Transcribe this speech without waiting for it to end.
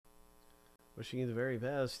Wishing you the very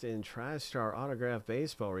best in Tristar Autograph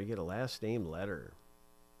Baseball, where you get a last name letter.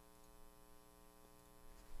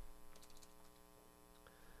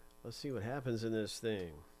 Let's see what happens in this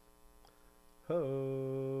thing.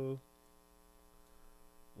 Ho!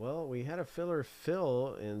 Well, we had a filler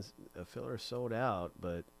fill, and a filler sold out,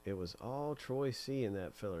 but it was all Troy C in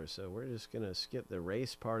that filler. So we're just going to skip the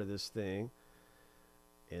race part of this thing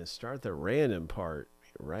and start the random part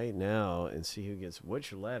right now and see who gets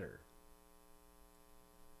which letter.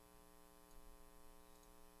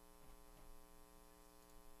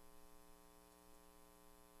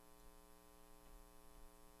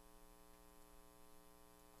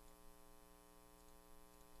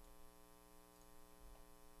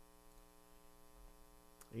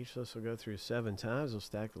 Each list will go through 7 times. We'll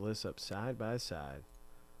stack the lists up side by side.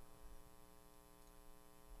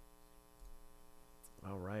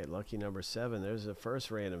 All right, lucky number 7. There's the first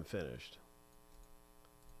random finished.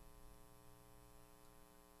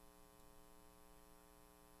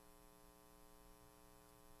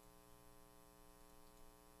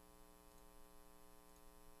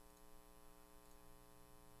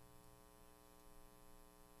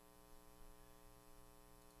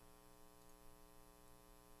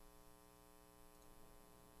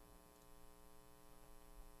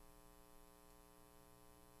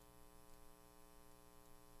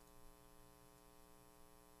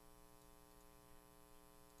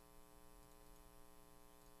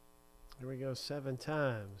 Here we go, 7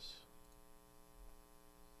 times.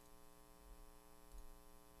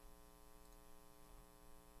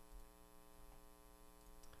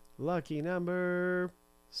 Lucky number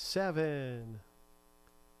 7.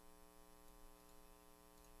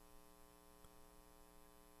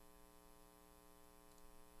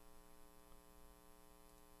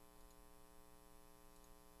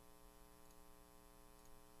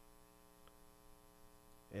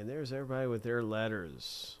 And there's everybody with their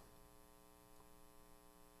letters.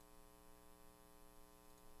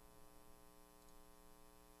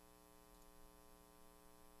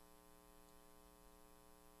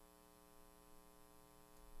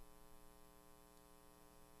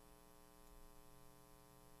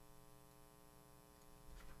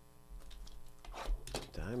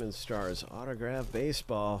 Diamond Stars Autograph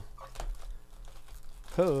Baseball.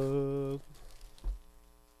 Ho!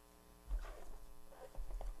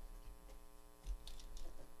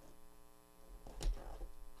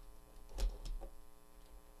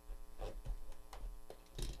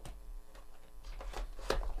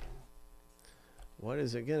 What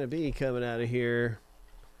is it going to be coming out of here?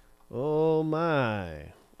 Oh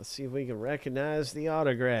my. Let's see if we can recognize the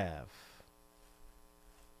autograph.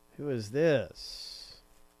 Who is this?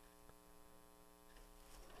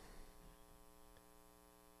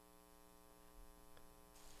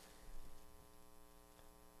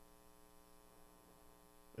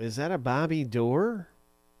 Is that a Bobby Dorr?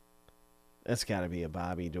 That's got to be a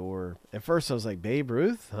Bobby Dorr. At first I was like, Babe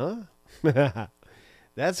Ruth? Huh?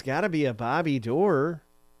 That's got to be a Bobby Dorr.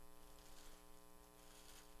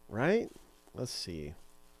 Right? Let's see.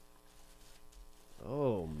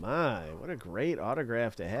 Oh my, what a great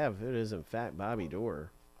autograph to have. If it is in fact Bobby Dorr.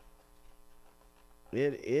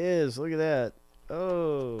 It is. Look at that.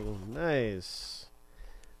 Oh, nice.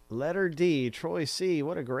 Letter D, Troy C.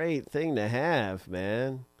 What a great thing to have,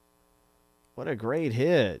 man. What a great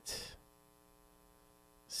hit.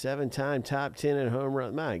 7-time top 10 in home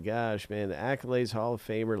run. My gosh, man. The Accolades Hall of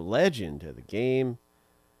Famer, legend of the game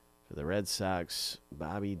for the Red Sox,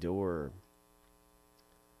 Bobby Dorr.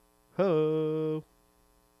 Ho!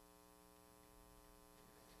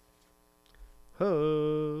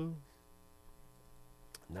 Ho!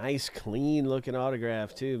 Nice, clean looking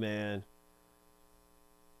autograph, too, man.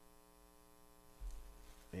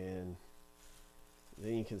 And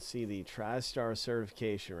then you can see the TriStar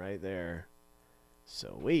certification right there.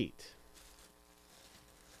 Sweet.